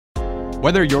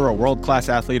Whether you're a world-class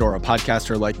athlete or a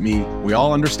podcaster like me, we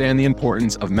all understand the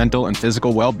importance of mental and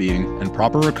physical well-being and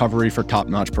proper recovery for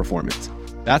top-notch performance.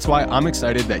 That's why I'm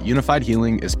excited that Unified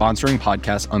Healing is sponsoring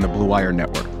podcasts on the Blue Wire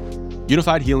Network.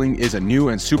 Unified Healing is a new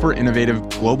and super innovative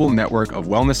global network of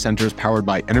wellness centers powered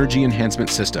by Energy Enhancement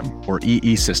System, or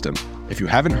EE System. If you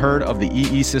haven't heard of the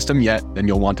EE System yet, then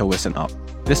you'll want to listen up.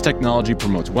 This technology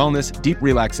promotes wellness, deep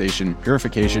relaxation,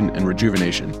 purification, and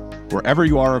rejuvenation. Wherever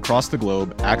you are across the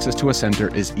globe, access to a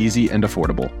center is easy and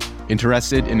affordable.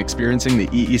 Interested in experiencing the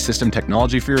EE System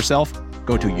technology for yourself?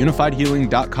 Go to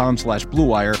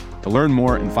unifiedhealing.com/bluewire to learn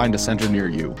more and find a center near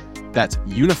you. That's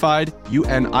unified,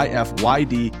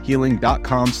 UNIFYD,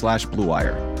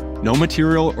 healing.com/bluewire. No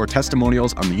material or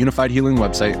testimonials on the Unified Healing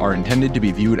website are intended to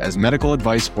be viewed as medical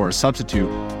advice or a substitute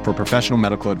for professional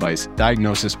medical advice,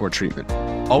 diagnosis, or treatment.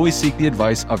 Always seek the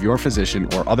advice of your physician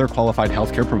or other qualified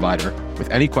healthcare provider with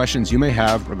any questions you may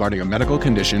have regarding a medical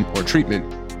condition or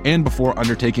treatment and before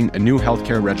undertaking a new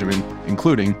healthcare regimen,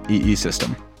 including EE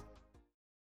System.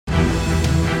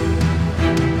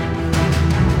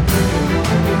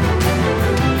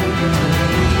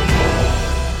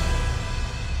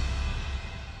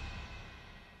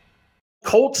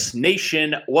 Colts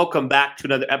Nation, welcome back to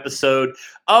another episode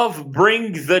of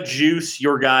Bring the Juice.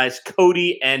 Your guys,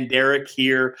 Cody and Derek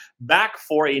here, back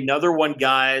for another one,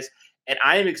 guys. And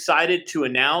I am excited to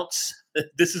announce that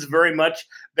this has very much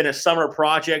been a summer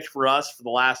project for us for the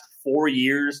last 4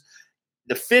 years.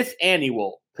 The 5th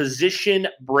annual position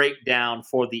breakdown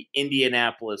for the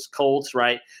Indianapolis Colts,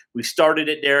 right? We started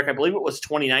it, Derek. I believe it was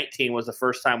 2019 was the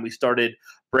first time we started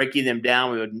breaking them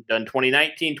down. We've done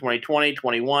 2019, 2020,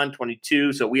 21,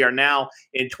 22. So we are now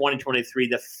in 2023,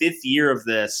 the 5th year of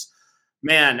this.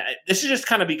 Man, this has just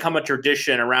kind of become a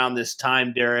tradition around this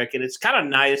time, Derek. And it's kind of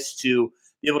nice to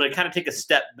be able to kind of take a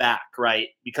step back, right?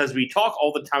 Because we talk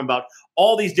all the time about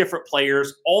all these different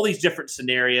players, all these different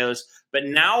scenarios. But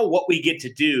now what we get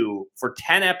to do for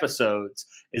 10 episodes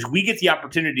is we get the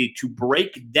opportunity to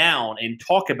break down and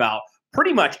talk about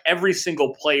pretty much every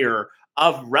single player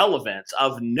of relevance,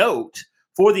 of note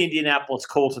for the Indianapolis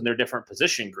Colts and their different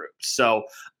position groups. So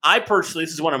I personally,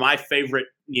 this is one of my favorite,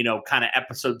 kind of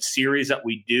episode series that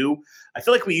we do. I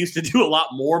feel like we used to do a lot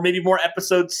more, maybe more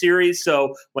episode series.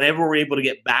 So whenever we're able to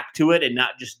get back to it and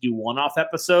not just do one-off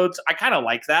episodes, I kind of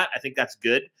like that. I think that's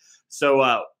good. So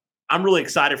I'm really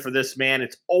excited for this, man.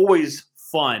 It's always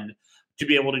fun to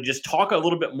be able to just talk a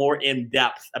little bit more in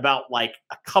depth about like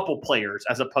a couple players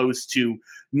as opposed to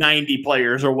 90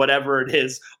 players or whatever it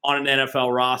is on an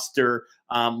NFL roster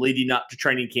leading up to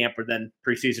training camp or then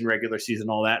preseason, regular season,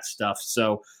 all that stuff.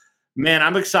 So, man,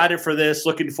 I'm excited for this.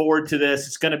 Looking forward to this.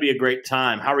 It's going to be a great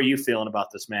time. How are you feeling about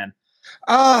this, man?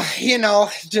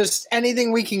 Just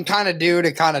anything we can kind of do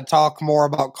to kind of talk more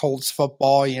about Colts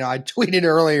football. I tweeted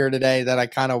earlier today that I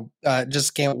kind of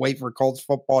just can't wait for Colts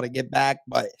football to get back,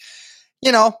 but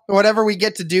whatever we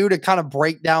get to do to kind of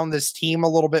break down this team a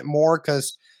little bit more,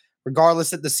 because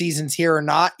regardless if the season's here or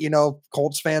not,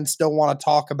 Colts fans still want to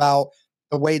talk about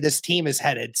the way this team is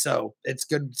headed. So it's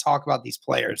good to talk about these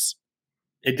players.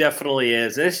 It definitely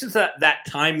is. And it's just that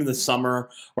time in the summer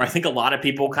where I think a lot of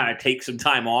people kind of take some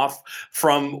time off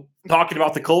from talking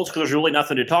about the Colts because there's really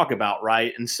nothing to talk about,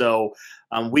 right? And so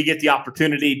we get the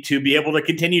opportunity to be able to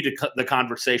continue the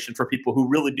conversation for people who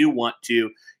really do want to.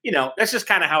 That's just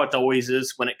kind of how it always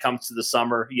is when it comes to the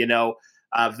summer,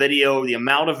 video, the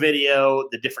amount of video,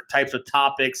 the different types of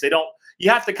topics. You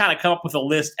have to kind of come up with a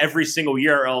list every single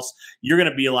year or else you're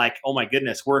going to be like, oh my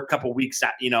goodness, we're a couple weeks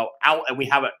out and we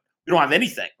don't have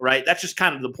anything, right? That's just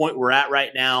kind of the point we're at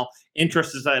right now.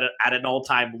 Interest is at an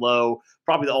all-time low.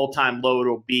 Probably the all-time low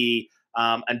it'll be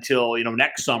until,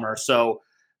 next summer. So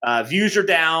views are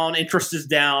down, interest is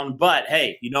down. But,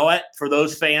 hey, you know what? For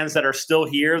those fans that are still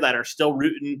here, that are still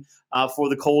rooting for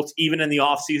the Colts, even in the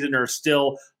offseason, are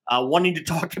still wanting to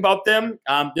talk about them,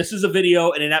 this is a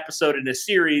video and an episode in a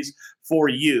series for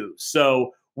you.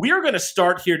 So we are going to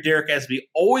start here, Derek, as we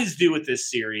always do with this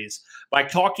series, by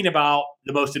talking about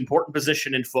the most important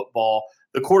position in football,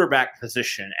 the quarterback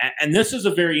position. And this is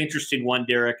a very interesting one,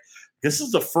 Derek. This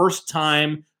is the first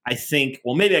time, I think,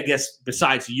 well, maybe I guess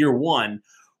besides year one,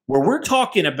 where we're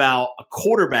talking about a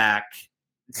quarterback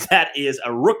that is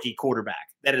a rookie quarterback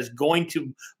that is going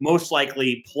to most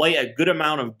likely play a good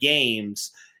amount of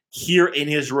games here in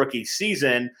his rookie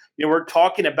season. We're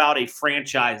talking about a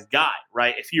franchise guy,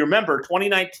 right? If you remember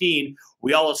 2019,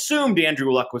 we all assumed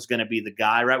Andrew Luck was going to be the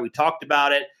guy, right? We talked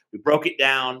about it. We broke it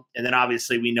down, and then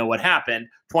obviously we know what happened.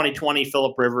 2020,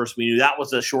 Phillip Rivers, we knew that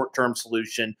was a short-term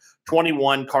solution.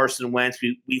 21, Carson Wentz,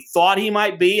 we thought he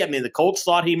might be. I mean, the Colts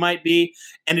thought he might be.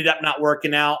 Ended up not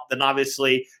working out. Then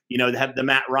obviously, they have the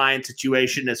Matt Ryan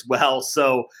situation as well.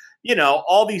 So,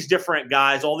 all these different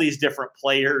guys, all these different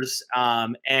players,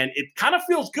 and it kind of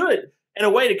feels good in a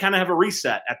way to kind of have a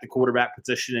reset at the quarterback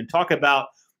position and talk about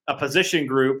a position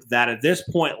group that at this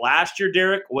point last year,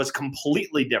 Derek, was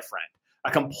completely different,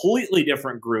 a completely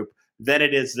different group than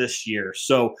it is this year.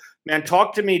 So, man,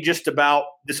 talk to me just about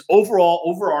this overall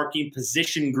overarching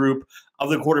position group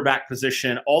of the quarterback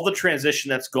position, all the transition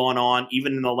that's gone on,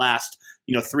 even in the last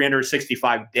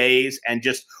 365 days, and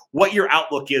just what your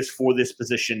outlook is for this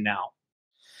position now.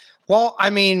 Well, I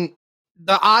mean,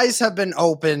 the eyes have been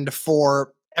opened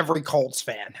for every Colts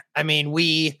fan. I mean,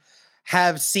 we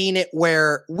have seen it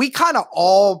where we kind of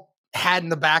all had in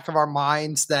the back of our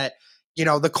minds that,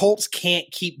 the Colts can't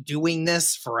keep doing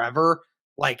this forever.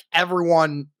 Like,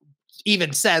 everyone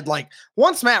even said, like,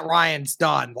 once Matt Ryan's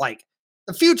done, like,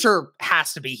 the future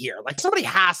has to be here. Like, somebody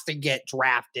has to get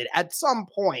drafted at some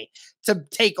point to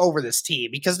take over this team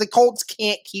because the Colts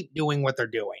can't keep doing what they're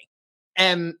doing.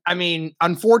 And I mean,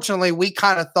 unfortunately, we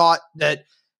kind of thought that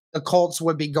the Colts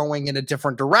would be going in a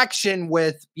different direction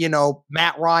with,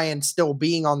 Matt Ryan still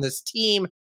being on this team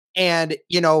and,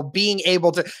 being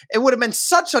able to, it would have been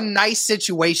such a nice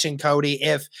situation, Cody,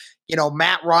 if,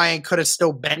 Matt Ryan could have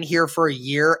still been here for a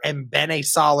year and been a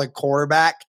solid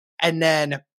quarterback. And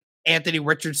then Anthony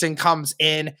Richardson comes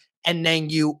in and then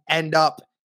you end up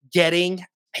getting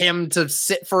him to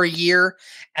sit for a year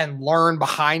and learn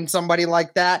behind somebody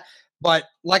like that. But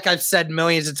like I've said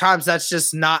millions of times, that's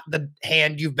just not the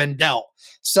hand you've been dealt.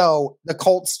 So the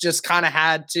Colts just kind of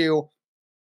had to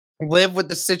live with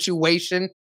the situation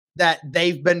that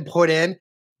they've been put in.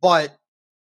 But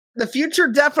the future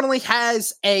definitely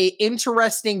has a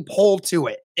interesting pull to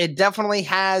it. It definitely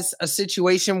has a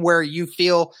situation where you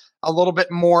feel a little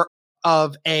bit more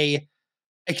of a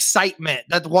excitement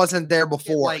that wasn't there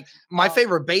before. Like my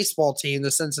favorite baseball team,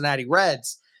 the Cincinnati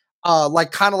Reds,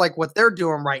 kind of like what they're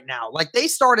doing right now. Like they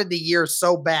started the year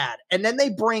so bad, and then they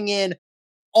bring in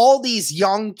all these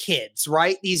young kids,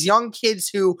 right? These young kids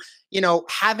who,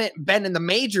 haven't been in the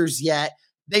majors yet.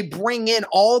 They bring in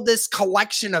all this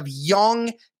collection of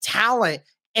young talent,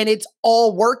 and it's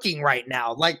all working right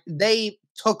now. Like they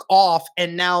took off,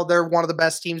 and now they're one of the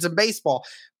best teams in baseball.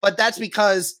 But that's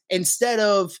because instead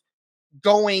of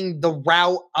going the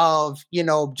route of,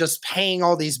 just paying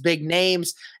all these big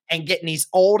names and getting these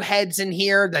old heads in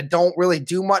here that don't really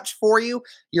do much for you,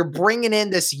 you're bringing in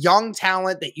this young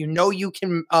talent that you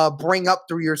can bring up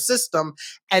through your system,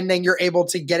 and then you're able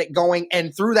to get it going.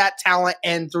 And through that talent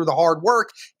and through the hard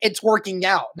work, it's working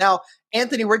out. Now,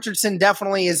 Anthony Richardson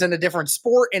definitely is in a different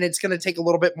sport, and it's going to take a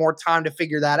little bit more time to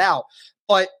figure that out.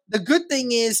 But the good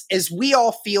thing is we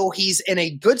all feel he's in a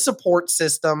good support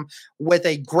system with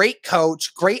a great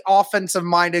coach, great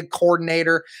offensive-minded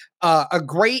coordinator, a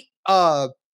great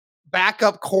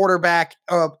backup quarterback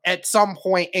at some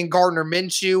point in Gardner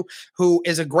Minshew, who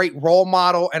is a great role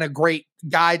model and a great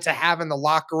guy to have in the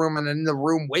locker room and in the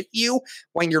room with you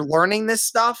when you're learning this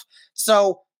stuff.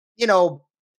 So,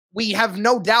 we have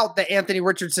no doubt that Anthony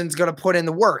Richardson's going to put in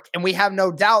the work, and we have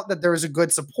no doubt that there's a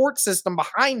good support system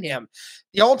behind him.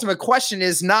 The ultimate question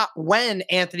is not when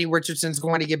Anthony Richardson's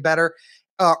going to get better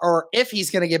or if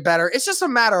he's going to get better. It's just a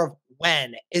matter of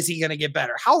when is he going to get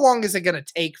better? How long is it going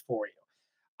to take for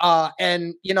you?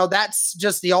 And that's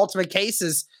just the ultimate case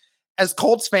is, as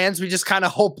Colts fans, we just kind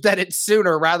of hope that it's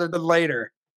sooner rather than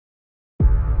later.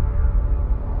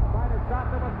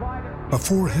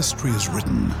 Before history is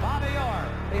written,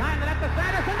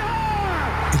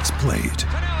 it's played.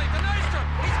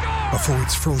 Before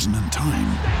it's frozen in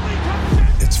time,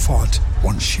 it's fought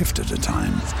one shift at a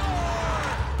time.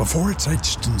 Before it's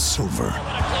etched in silver,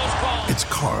 it's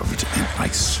carved in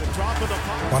ice.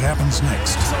 What happens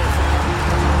next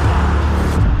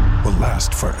will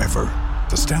last forever.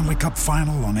 The Stanley Cup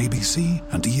Final on ABC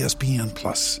and ESPN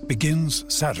Plus begins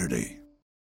Saturday.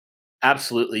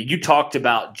 Absolutely. You talked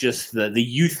about just the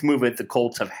youth movement the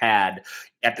Colts have had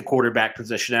at the quarterback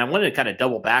position. And I wanted to kind of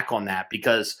double back on that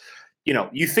because,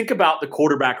 you think about the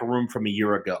quarterback room from a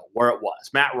year ago, where it was.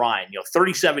 Matt Ryan,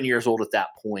 37 years old at that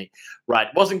point, right?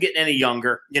 Wasn't getting any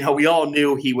younger. We all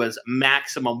knew he was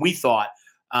maximum, we thought,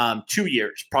 2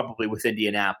 years probably with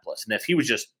Indianapolis. And if he was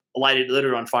just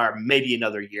lit on fire, maybe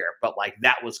another year, but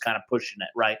that was kind of pushing it,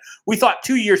 right? We thought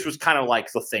 2 years was kind of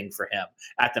like the thing for him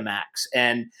at the max.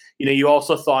 And, you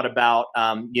also thought about,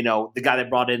 the guy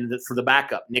that brought in for the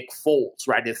backup, Nick Foles,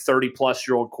 right? A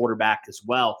 30-plus-year-old quarterback as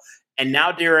well. And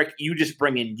now, Derek, you just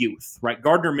bring in youth, right?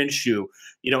 Gardner Minshew,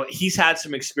 he's had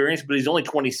some experience, but he's only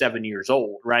 27 years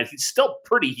old, right? He's still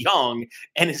pretty young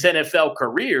in his NFL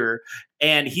career.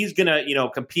 And he's going to,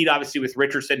 compete obviously with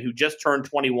Richardson, who just turned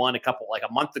 21 a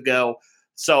month ago.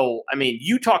 So, I mean,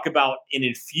 you talk about an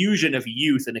infusion of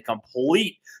youth and a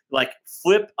complete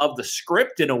flip of the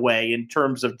script in a way in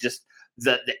terms of just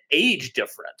the age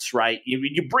difference, right?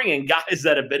 You bring in guys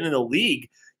that have been in the league,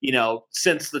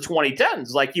 since the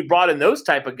 2010s. Like you brought in those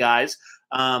type of guys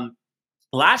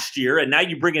last year, and now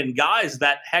you bring in guys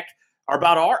that are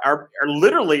are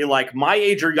literally like my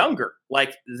age or younger,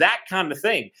 like that kind of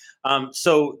thing.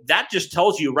 So that just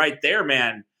tells you right there,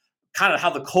 man, kind of how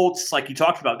the Colts, like you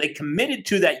talked about, they committed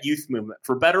to that youth movement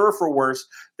for better or for worse.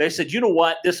 They said, you know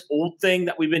what, this old thing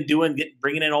that we've been doing,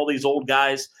 bringing in all these old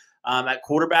guys at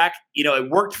quarterback, it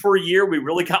worked for a year. We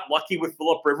really got lucky with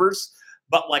Phillip Rivers.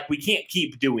 But we can't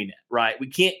keep doing it, right? We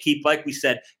can't keep, like we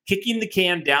said, kicking the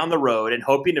can down the road and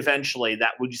hoping eventually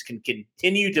that we just can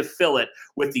continue to fill it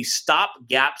with these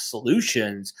stopgap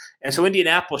solutions. And so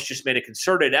Indianapolis just made a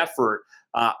concerted effort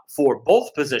for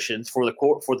both positions, for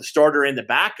the starter and the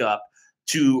backup,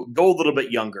 to go a little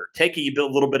bit younger, take a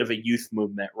little bit of a youth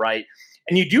movement, right?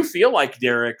 And you do feel like,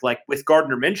 Derek, like with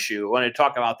Gardner Minshew, I want to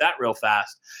talk about that real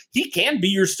fast. He can be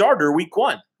your starter week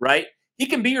 1, right? He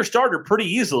can be your starter pretty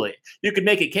easily. You can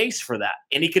make a case for that.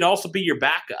 And he can also be your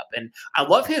backup. And I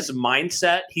love his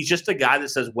mindset. He's just a guy that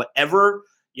says whatever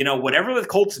the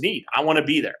Colts need, I want to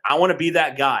be there. I want to be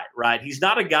that guy, right? He's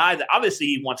not a guy that obviously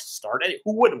he wants to start.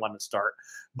 Who wouldn't want to start?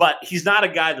 But he's not a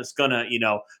guy that's going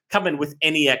to, come in with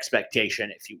any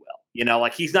expectation, if you will.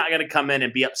 He's not going to come in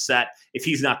and be upset if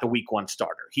he's not the week 1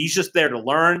 starter. He's just there to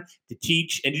learn, to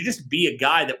teach, and to just be a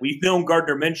guy that we've known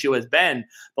Gardner Minshew has been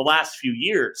the last few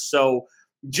years. So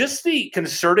just the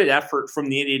concerted effort from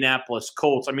the Indianapolis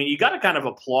Colts, I mean, you got to kind of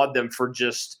applaud them for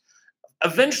just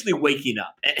eventually waking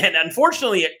up. And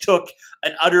unfortunately, it took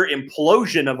an utter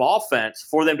implosion of offense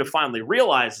for them to finally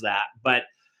realize that. But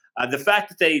the fact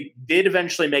that they did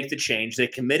eventually make the change, they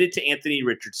committed to Anthony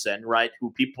Richardson, right,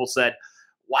 who people said,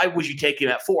 why would you take him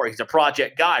at 4? He's a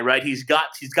project guy, right? He's got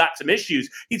some issues.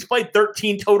 He's played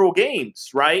 13 total games,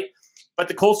 right? But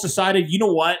the Colts decided, you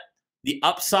know what? The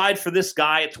upside for this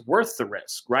guy, it's worth the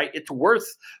risk, right? It's worth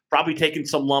probably taking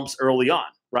some lumps early on,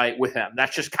 right, with him.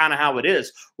 That's just kind of how it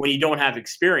is when you don't have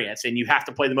experience and you have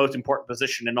to play the most important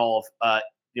position in all of,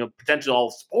 potentially all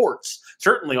of sports,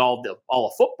 certainly all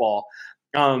of football.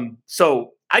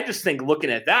 So I just think looking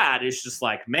at that, it's just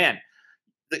like, man,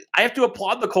 I have to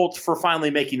applaud the Colts for finally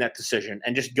making that decision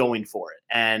and just going for it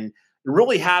and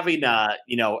really having,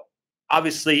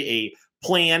 obviously a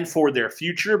plan for their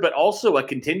future, but also a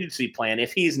contingency plan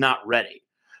if he's not ready,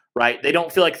 right? They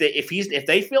don't feel like if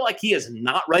they feel like he is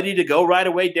not ready to go right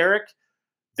away, Derek,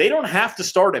 they don't have to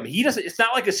start him. It's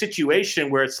not like a situation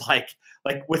where it's like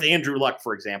with Andrew Luck,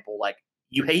 for example,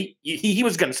 he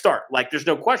was going to start. There's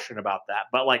no question about that.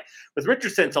 But with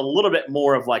Richardson, it's a little bit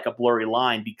more of a blurry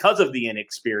line because of the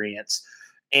inexperience.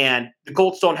 And the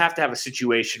Colts don't have to have a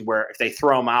situation where if they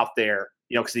throw him out there,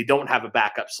 because they don't have a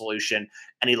backup solution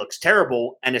and he looks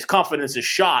terrible and his confidence is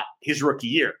shot his rookie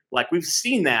year. We've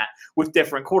seen that with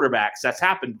different quarterbacks. That's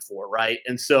happened before, right?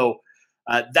 And so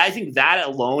I think that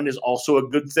alone is also a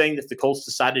good thing that the Colts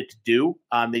decided to do.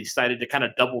 They decided to kind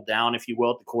of double down, if you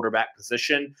will, at the quarterback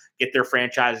position, get their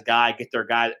franchise guy, get their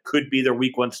guy that could be their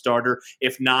week 1 starter,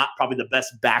 if not probably the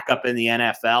best backup in the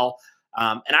NFL.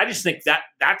 And I just think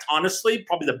that's honestly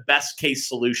probably the best case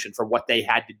solution for what they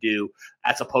had to do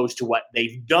as opposed to what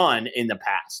they've done in the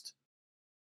past.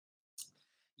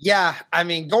 Yeah, I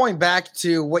mean, going back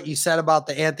to what you said about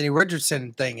the Anthony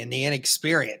Richardson thing and the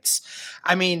inexperience,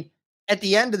 I mean, at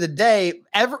the end of the day,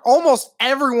 almost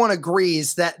everyone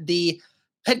agrees that the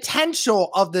potential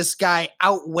of this guy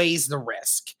outweighs the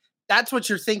risk. That's what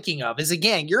you're thinking of is,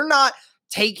 again, you're not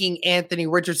taking Anthony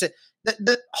Richardson.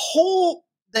 The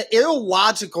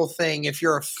illogical thing, if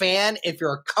you're a fan, if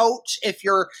you're a coach, if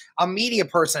you're a media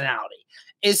personality,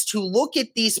 is to look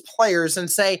at these players and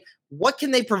say, what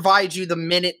can they provide you the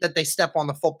minute that they step on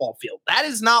the football field? That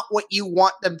is not what you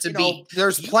want them to be.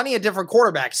 There's plenty of different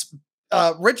quarterbacks.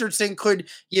 Richardson could,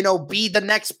 be the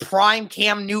next prime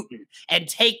Cam Newton and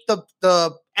take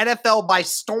the NFL by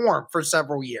storm for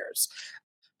several years.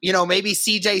 Maybe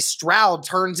CJ Stroud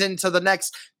turns into the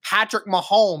next Patrick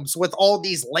Mahomes with all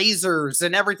these lasers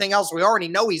and everything else. We already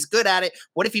know he's good at it.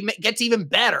 What if he gets even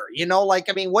better?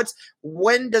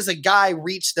 When does a guy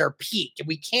reach their peak? And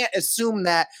we can't assume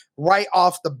that right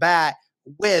off the bat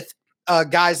with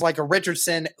guys like a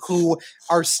Richardson who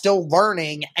are still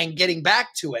learning and getting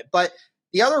back to it. But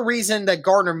the other reason that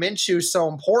Gardner Minshew is so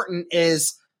important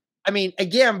is I mean,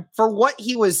 again, for what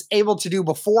he was able to do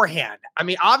beforehand, I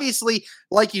mean, obviously,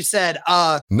 like you said,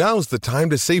 now's the time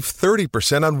to save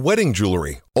 30% on wedding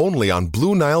jewelry, only on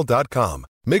BlueNile.com.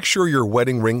 Make sure your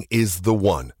wedding ring is the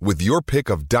one with your pick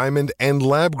of diamond and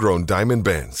lab-grown diamond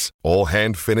bands, all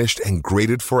hand-finished and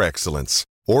graded for excellence.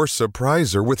 Or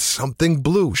surprise her with something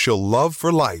blue she'll love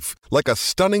for life, like a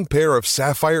stunning pair of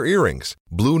sapphire earrings.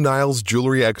 Blue Nile's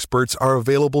jewelry experts are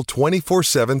available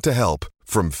 24/7 to help,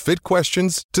 from fit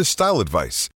questions to style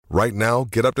advice. Right now,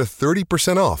 get up to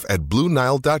 30% off at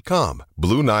BlueNile.com.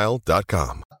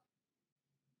 BlueNile.com.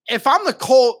 If I'm the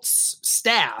Colts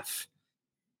staff,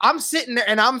 I'm sitting there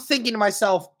and I'm thinking to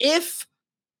myself, if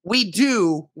we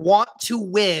do want to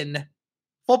win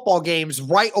football games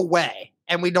right away,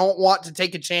 and we don't want to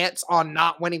take a chance on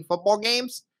not winning football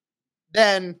games,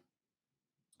 then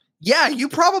yeah, you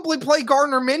probably play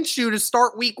Gardner Minshew to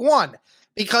start week 1,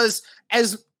 because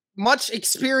as much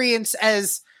experience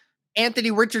as Anthony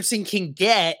Richardson can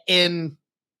get in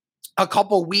a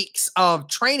couple weeks of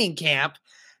training camp,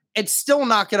 it's still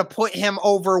not going to put him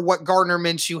over what Gardner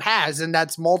Minshew has, and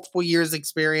that's multiple years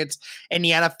experience in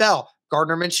the NFL.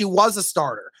 Gardner Minshew was a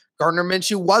starter. Gardner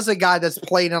Minshew was a guy that's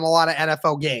played in a lot of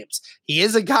NFL games. He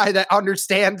is a guy that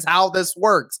understands how this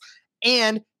works.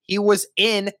 And he was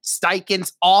in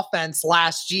Steichen's offense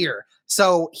last year.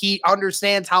 So he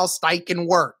understands how Steichen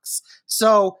works.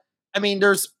 So, I mean,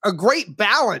 there's a great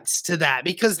balance to that,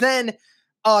 because then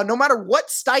no matter what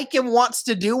Steichen wants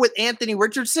to do with Anthony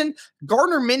Richardson,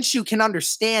 Gardner Minshew can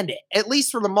understand it, at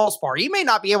least for the most part. He may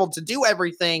not be able to do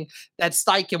everything that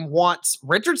Steichen wants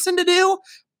Richardson to do,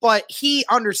 but he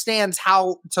understands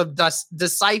how to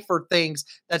decipher things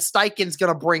that Steichen's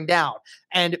going to bring down.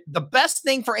 And the best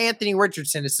thing for Anthony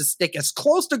Richardson is to stick as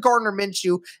close to Gardner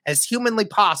Minshew as humanly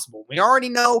possible. We already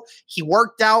know he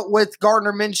worked out with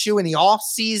Gardner Minshew in the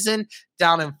offseason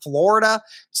down in Florida.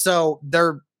 So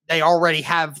they already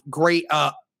have great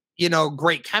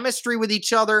chemistry with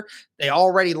each other. They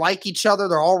already like each other.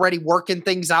 They're already working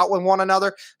things out with one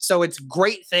another. So it's a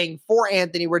great thing for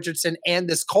Anthony Richardson and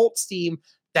this Colts team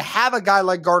to have a guy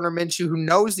like Gardner Minshew who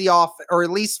knows the offense, or at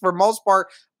least for most part,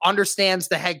 understands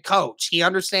the head coach. He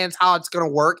understands how it's going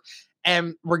to work.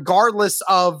 And regardless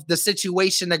of the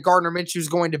situation that Gardner Minshew is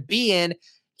going to be in,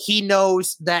 he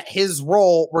knows that his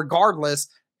role, regardless,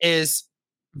 is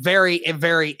very,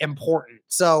 very important.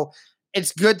 So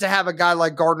it's good to have a guy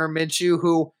like Gardner Minshew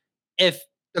who, if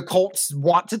the Colts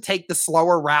want to take the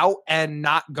slower route and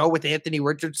not go with Anthony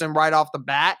Richardson right off the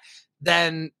bat,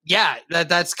 then yeah,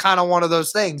 that's kind of one of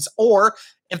those things. Or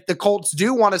if the Colts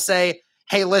do want to say,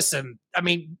 hey, listen, I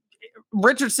mean,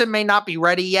 Richardson may not be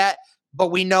ready yet, but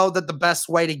we know that the best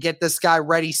way to get this guy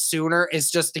ready sooner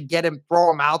is just to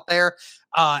throw him out there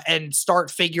and start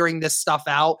figuring this stuff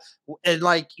out. And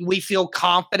like, we feel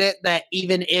confident that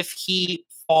even if he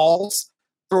falls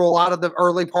through a lot of the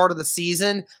early part of the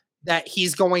season, that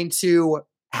he's going to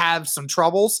have some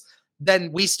troubles,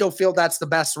 then we still feel that's the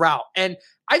best route. And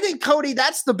I think, Cody,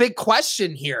 that's the big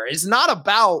question here. Is not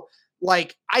about,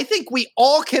 like, I think we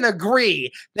all can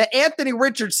agree that Anthony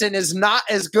Richardson is not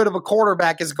as good of a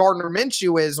quarterback as Gardner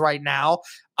Minshew is right now,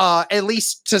 at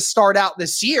least to start out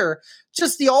this year.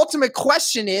 Just the ultimate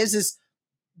question is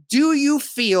do you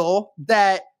feel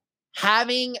that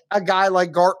having a guy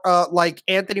like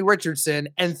Anthony Richardson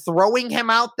and throwing him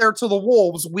out there to the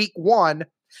Wolves week 1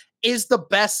 is the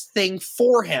best thing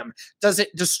for him? Does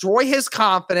it destroy his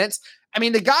confidence? I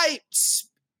mean, the guy,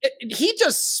 he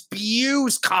just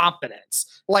spews confidence.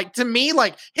 Like, to me,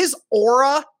 like, his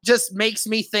aura just makes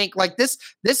me think like this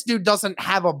dude doesn't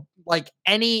have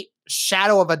any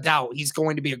shadow of a doubt he's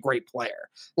going to be a great player.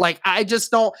 Like, I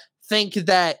just don't think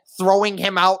that throwing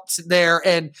him out there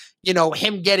and,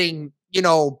 him getting,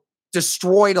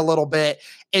 destroyed a little bit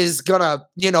is gonna,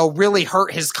 really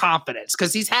hurt his confidence,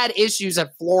 because he's had issues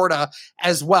at Florida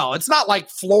as well. It's not like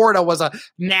Florida was a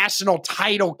national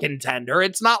title contender.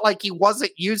 It's not like he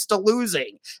wasn't used to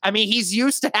losing. I mean, he's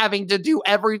used to having to do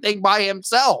everything by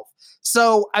himself.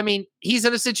 So, I mean, he's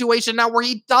in a situation now where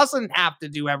he doesn't have to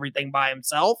do everything by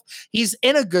himself. He's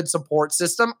in a good support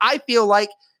system. I feel like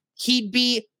he'd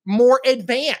be more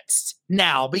advanced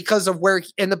now because of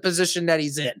in the position that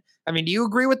he's in. I mean, do you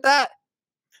agree with that?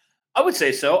 I would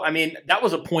say so. I mean, that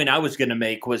was a point I was going to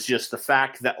make, was just the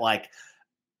fact that, like,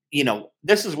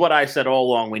 this is what I said all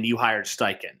along when you hired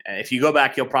Steichen. And if you go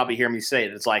back, you'll probably hear me say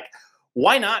it. It's like,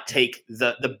 why not take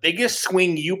the biggest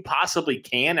swing you possibly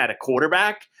can at a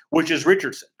quarterback, which is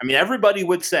Richardson? I mean, everybody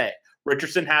would say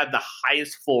Richardson had the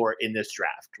highest floor in this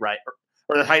draft, right?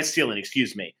 Or the highest ceiling,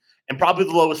 excuse me. and probably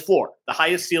the lowest floor, the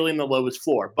highest ceiling, the lowest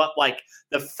floor. But like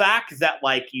the fact that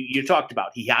like you talked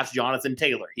about, he has Jonathan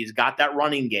Taylor, he's got that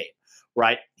running game,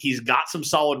 right? He's got some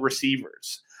solid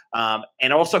receivers.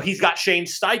 And also he's got Shane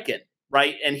Steichen,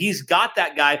 right? And he's got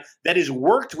that guy that has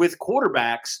worked with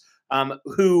quarterbacks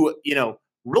who,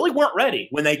 really weren't ready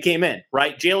when they came in,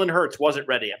 right? Jalen Hurts wasn't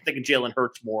ready. I'm thinking Jalen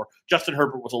Hurts more. Justin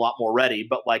Herbert was a lot more ready,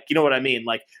 but like, you know what I mean?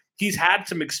 Like he's had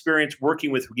some experience working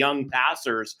with young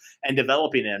passers and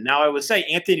developing them. Now I would say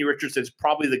Anthony Richardson is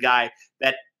probably the guy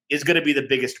that is going to be the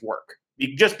biggest work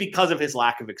just because of his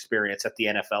lack of experience at the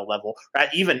NFL level, right?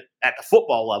 Even at the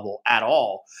football level at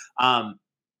all.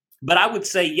 But I would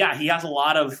say, yeah, he has a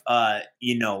lot of,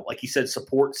 like you said,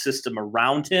 support system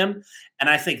around him. And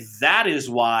I think that is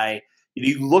why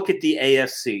you look at the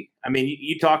AFC. I mean,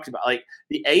 you talked about like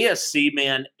the AFC,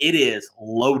 man, it is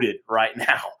loaded right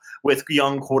now with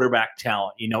young quarterback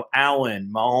talent.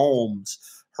 Allen, Mahomes,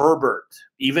 Herbert,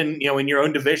 even, in your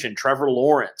own division, Trevor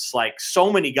Lawrence, like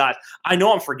so many guys. I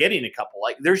know I'm forgetting a couple.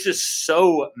 Like there's just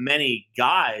so many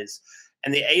guys.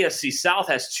 And the AFC South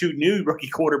has 2 new rookie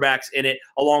quarterbacks in it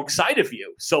alongside of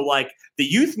you. So like the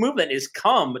youth movement has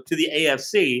come to the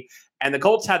AFC, and the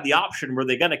Colts had the option, were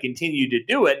they going to continue to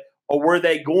do it? Or were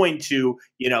they going to,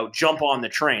 jump on the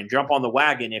train, jump on the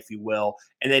wagon, if you will,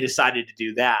 and they decided to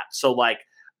do that. So, like,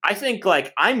 I think,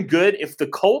 like, I'm good if the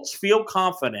Colts feel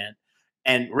confident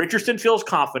and Richardson feels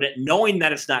confident, knowing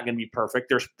that it's not going to be perfect.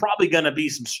 There's probably going to be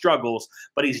some struggles,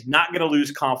 but he's not going to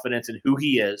lose confidence in who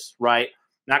he is, right?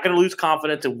 Not going to lose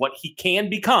confidence in what he can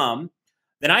become.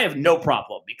 Then I have no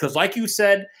problem because, like you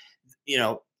said,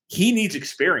 he needs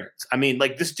experience. I mean,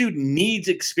 like, this dude needs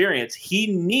experience. He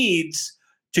needs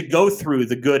to go through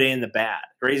the good and the bad,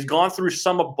 right? He's gone through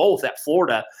some of both at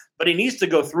Florida, but he needs to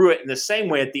go through it in the same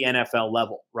way at the NFL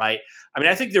level, right? I mean,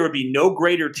 I think there would be no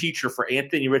greater teacher for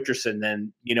Anthony Richardson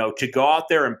than, to go out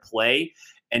there and play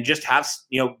and just have,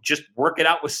 just work it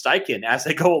out with Steichen as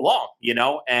they go along,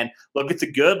 and look at the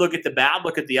good, look at the bad,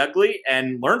 look at the ugly,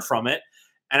 and learn from it.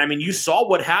 And I mean, you saw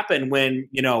what happened when,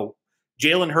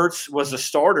 Jalen Hurts was a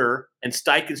starter and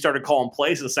Steichen started calling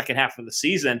plays in the second half of the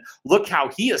season. Look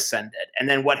how he ascended. And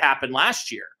then what happened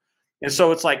last year. And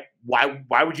so it's like, why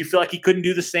would you feel like he couldn't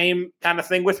do the same kind of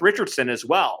thing with Richardson as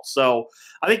well? So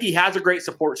I think he has a great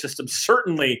support system,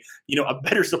 certainly, a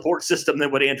better support system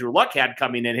than what Andrew Luck had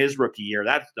coming in his rookie year.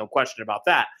 That's no question about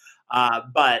that.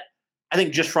 But I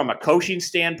think just from a coaching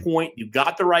standpoint, you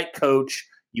got the right coach,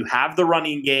 you have the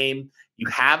running game, you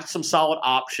have some solid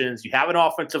options. You have an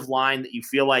offensive line that you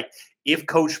feel like, if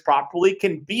coached properly,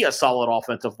 can be a solid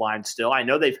offensive line still. I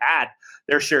know they've had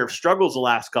their share of struggles the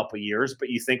last couple of years, but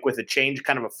you think with a change,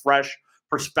 kind of a fresh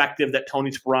perspective that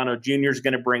Tony Sperano Jr. is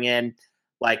going to bring in,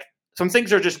 like some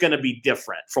things are just going to be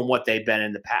different from what they've been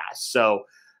in the past. So,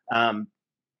 in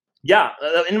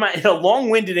my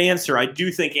long-winded answer, I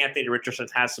do think Anthony Richardson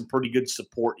has some pretty good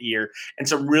support here and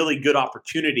some really good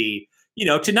opportunity,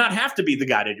 to not have to be the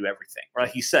guy to do everything, right?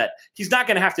 He said he's not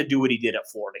going to have to do what he did at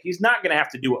Florida. He's not going to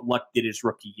have to do what Luck did his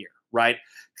rookie year, right?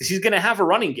 Because he's going to have a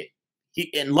running game.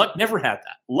 And Luck never had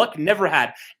that. Luck never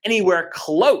had anywhere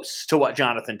close to what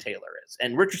Jonathan Taylor is.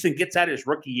 And Richardson gets that his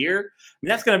rookie year. I mean,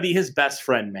 that's going to be his best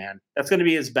friend, man. That's going to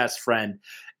be his best friend.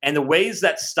 And the ways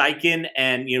that Steichen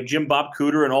and, Jim Bob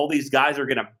Cooter and all these guys are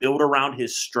going to build around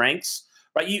his strengths,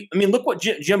 right? Look what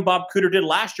Jim Bob Cooter did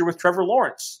last year with Trevor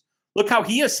Lawrence. Look how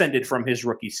he ascended from his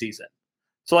rookie season.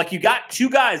 So, like, you got 2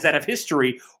 guys that have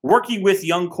history working with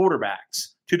young quarterbacks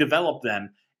to develop them,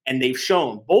 and they've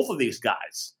shown, both of these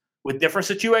guys, with different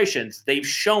situations, they've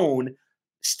shown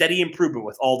steady improvement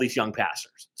with all these young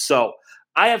passers. So,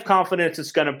 I have confidence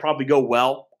it's going to probably go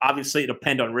well. Obviously, it'll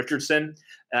depend on Richardson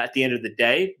at the end of the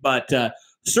day, but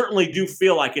certainly do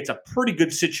feel like it's a pretty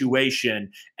good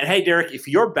situation. And, hey, Derek, if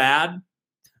you're bad,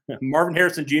 Marvin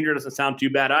Harrison Jr. doesn't sound too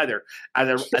bad either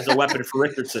as a weapon for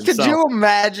Richardson. Could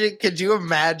you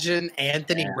imagine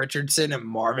Anthony Richardson and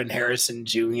Marvin Harrison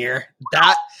Jr.?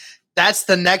 That's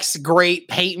the next great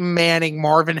Peyton Manning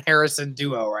Marvin Harrison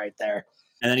duo right there.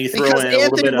 And then you throw because in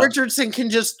Anthony Richardson can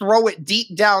just throw it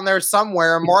deep down there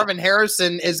somewhere, and Marvin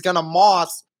Harrison is going to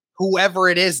moss whoever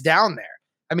it is down there.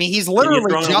 I mean, he's literally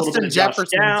Justin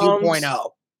Jefferson 2.0.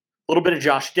 A little bit of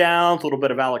Josh Downs, a little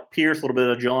bit of Alec Pierce, a little bit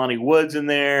of Jelani Woods in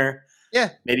there. Yeah.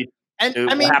 Maybe. And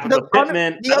I mean,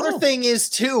 the other thing is,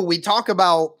 too, we talk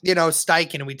about,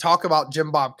 Steichen, and we talk about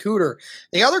Jim Bob Cooter.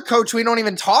 The other coach we don't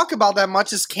even talk about that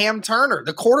much is Cam Turner,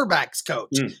 the quarterback's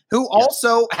coach, who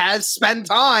also has spent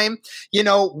time,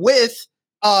 with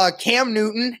Cam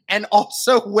Newton and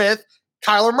also with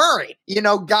Kyler Murray,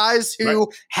 guys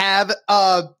who have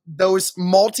those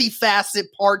multifaceted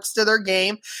parts to their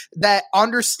game that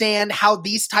understand how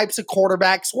these types of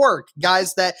quarterbacks work.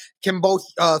 Guys that can both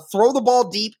throw the ball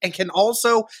deep and can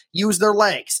also use their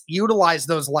legs, utilize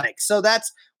those legs. So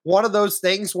that's one of those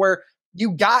things where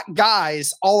you got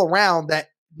guys all around that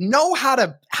know how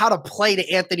to play to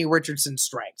Anthony Richardson's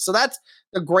strength. So that's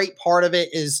the great part of it,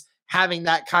 is having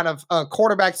that kind of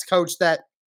quarterbacks coach that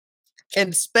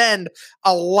can spend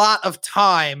a lot of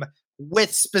time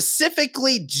with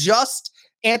specifically just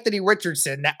Anthony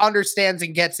Richardson, that understands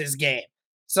and gets his game.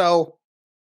 So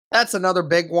that's another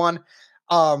big one.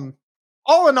 All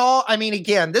in all, I mean,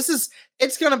 again,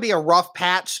 it's going to be a rough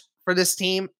patch for this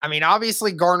team. I mean,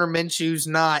 obviously Gardner Minshew's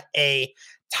not a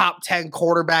top 10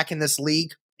 quarterback in this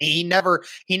league. He never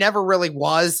really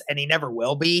was, and he never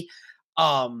will be.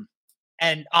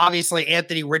 And obviously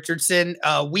Anthony Richardson,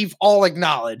 we've all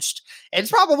acknowledged it's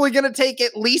probably going to take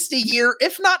at least a year,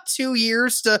 if not 2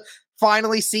 years, to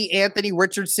finally see Anthony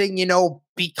Richardson,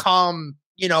 become,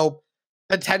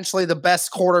 potentially the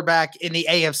best quarterback in the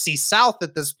AFC South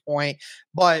at this point.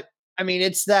 But I mean,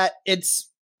 it's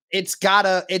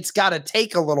gotta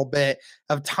take a little bit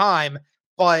of time,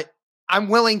 but I'm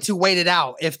willing to wait it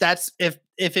out if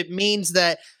it means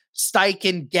that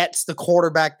Steichen gets the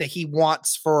quarterback that he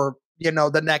wants for,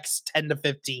 the next 10 to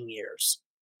 15 years.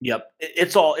 Yep.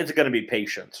 It's going to be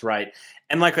patience, right?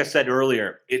 And like I said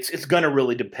earlier, it's going to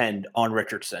really depend on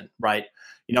Richardson, right?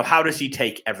 How does he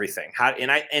take everything?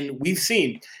 And we've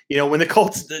seen, when the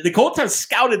Colts have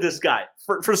scouted this guy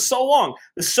for so long,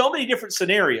 there's so many different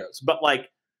scenarios, but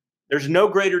there's no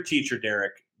greater teacher,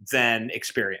 Derek, than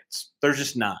experience. There's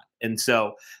just not. And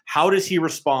so how does he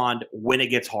respond when it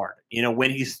gets hard?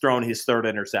 When he's thrown his third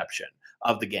interception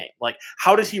of the game,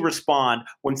 how does he respond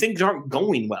when things aren't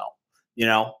going well?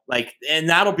 And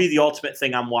that'll be the ultimate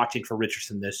thing I'm watching for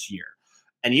Richardson this year.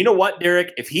 And you know what,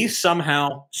 Derek, if he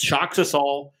somehow shocks us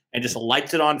all and just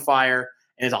lights it on fire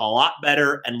and is a lot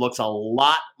better and looks a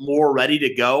lot more ready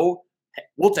to go,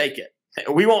 we'll take it.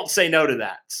 We won't say no to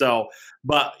that. So,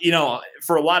 but,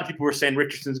 for a lot of people who are saying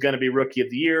Richardson's going to be rookie of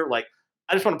the year, I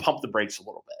just want to pump the brakes a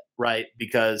little bit, right?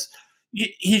 Because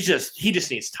he just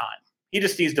needs time. He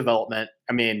just needs development.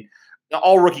 I mean,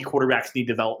 all rookie quarterbacks need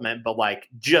development, but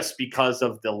just because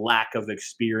of the lack of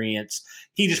experience,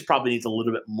 he just probably needs a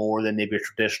little bit more than maybe a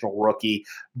traditional rookie.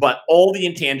 But all the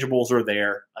intangibles are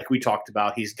there, like we talked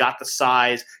about. He's got the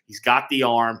size, he's got the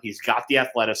arm, he's got the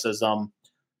athleticism.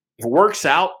 If it works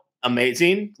out,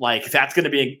 amazing. That's going to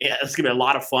be a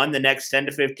lot of fun the next 10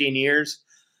 to 15 years.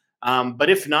 But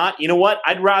if not, you know what?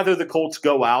 I'd rather the Colts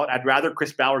go out. I'd rather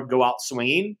Chris Ballard go out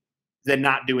swinging than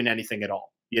not doing anything at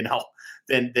all.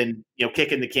 Than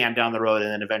kicking the can down the road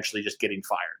and then eventually just getting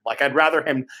fired. I'd rather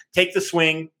him take the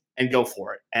swing and go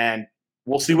for it. And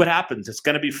we'll see what happens. It's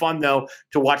going to be fun, though,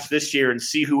 to watch this year and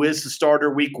see who is the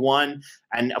starter week one.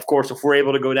 And, of course, if we're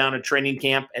able to go down to training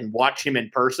camp and watch him in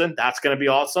person, that's going to be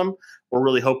awesome. We're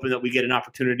really hoping that we get an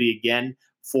opportunity again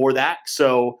for that.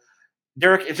 So,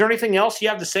 Derek, is there anything else you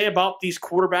have to say about these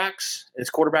quarterbacks, this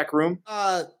quarterback room?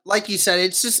 Like you said,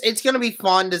 it's going to be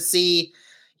fun to see,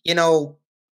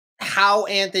 how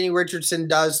Anthony Richardson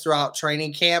does throughout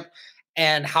training camp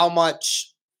and how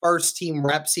much first team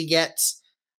reps he gets.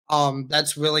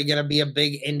 That's really going to be a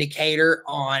big indicator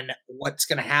on what's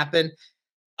going to happen.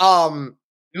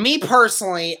 Me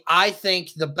personally, I think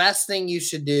the best thing you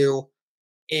should do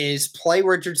is play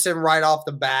Richardson right off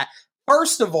the bat.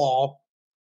 First of all,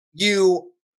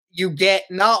 you get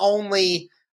not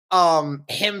only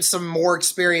him some more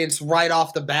experience right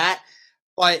off the bat,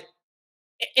 but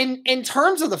in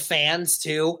terms of the fans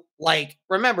too,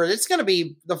 remember, it's going to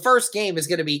be the first game is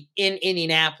going to be in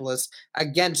Indianapolis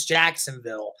against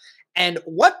Jacksonville. And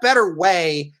what better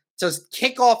way to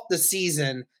kick off the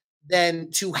season than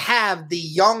to have the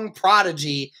young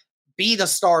prodigy be the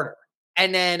starter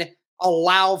and then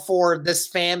allow for this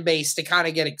fan base to kind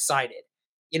of get excited.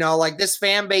 This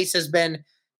fan base has been,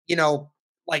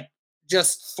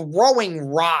 just throwing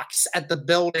rocks at the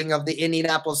building of the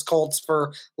Indianapolis Colts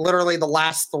for literally the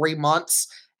last 3 months.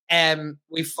 And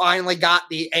we finally got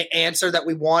the answer that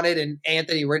we wanted in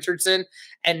Anthony Richardson.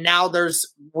 And now there's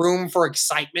room for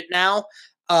excitement now.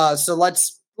 So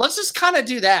let's just kind of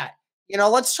do that.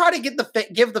 Let's try to give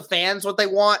the fans what they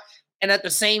want. And at the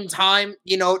same time,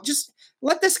 just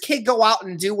let this kid go out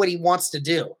and do what he wants to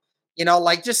do.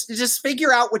 Just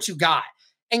figure out what you got.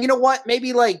 And you know what?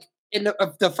 Maybe in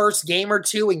the first game or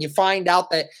two, and you find out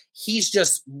that he's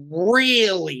just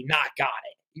really not got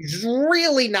it. He's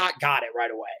really not got it right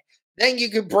away. Then you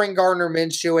could bring Gardner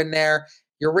Minshew in there.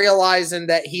 You're realizing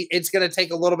that it's going to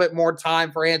take a little bit more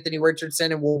time for Anthony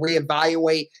Richardson, and we'll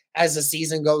reevaluate as the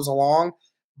season goes along.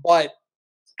 But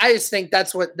I just think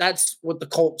that's what the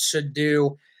Colts should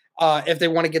do if they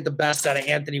want to get the best out of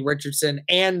Anthony Richardson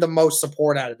and the most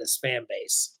support out of this fan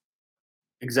base.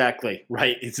 Exactly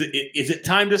right. Is it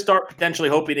time to start potentially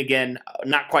hoping again?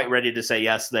 Not quite ready to say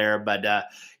yes there, but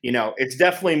it's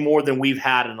definitely more than we've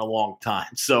had in a long time.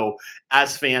 So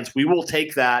as fans, we will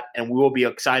take that and we will be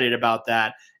excited about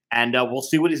that, and we'll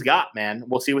see what he's got, man.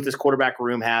 We'll see what this quarterback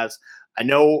room has. I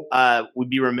know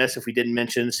we'd be remiss if we didn't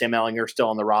mention Sam Ehlinger still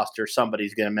on the roster.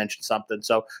 Somebody's going to mention something.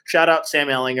 So shout out Sam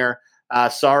Ehlinger.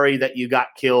 Sorry that you got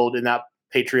killed in that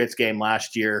Patriots game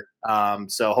last year.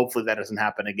 So hopefully that doesn't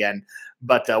happen again.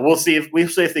 But we'll see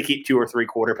if they keep 2 or 3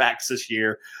 quarterbacks this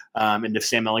year, and if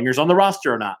Sam Ehlinger's on the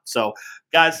roster or not. So,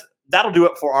 guys, that'll do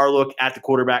it for our look at the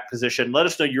quarterback position. Let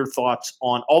us know your thoughts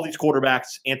on all these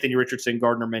quarterbacks: Anthony Richardson,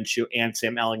 Gardner Minshew, and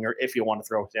Sam Ehlinger, if you want to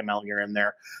throw Sam Ehlinger in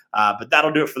there. But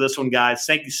that'll do it for this one, guys.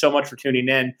 Thank you so much for tuning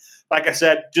in. Like I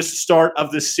said, just the start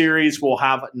of this series. We'll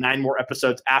have 9 more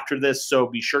episodes after this, so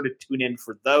be sure to tune in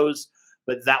for those.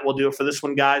 But that will do it for this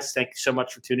one, guys. Thank you so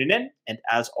much for tuning in. And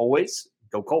as always,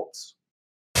 go Colts.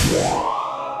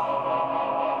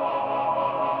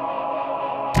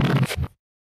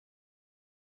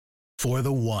 For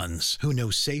the ones who know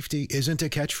safety isn't a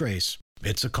catchphrase,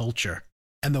 it's a culture.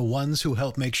 And the ones who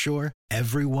help make sure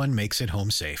everyone makes it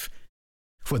home safe.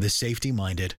 For the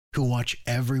safety-minded who watch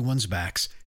everyone's backs,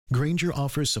 Grainger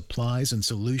offers supplies and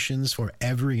solutions for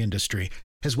every industry,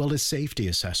 as well as safety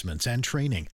assessments and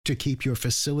training to keep your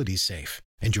facilities safe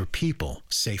and your people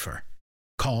safer.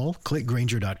 Call, click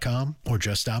Grainger.com, or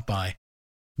just stop by.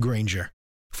 Grainger,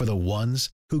 for the ones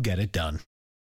who get it done.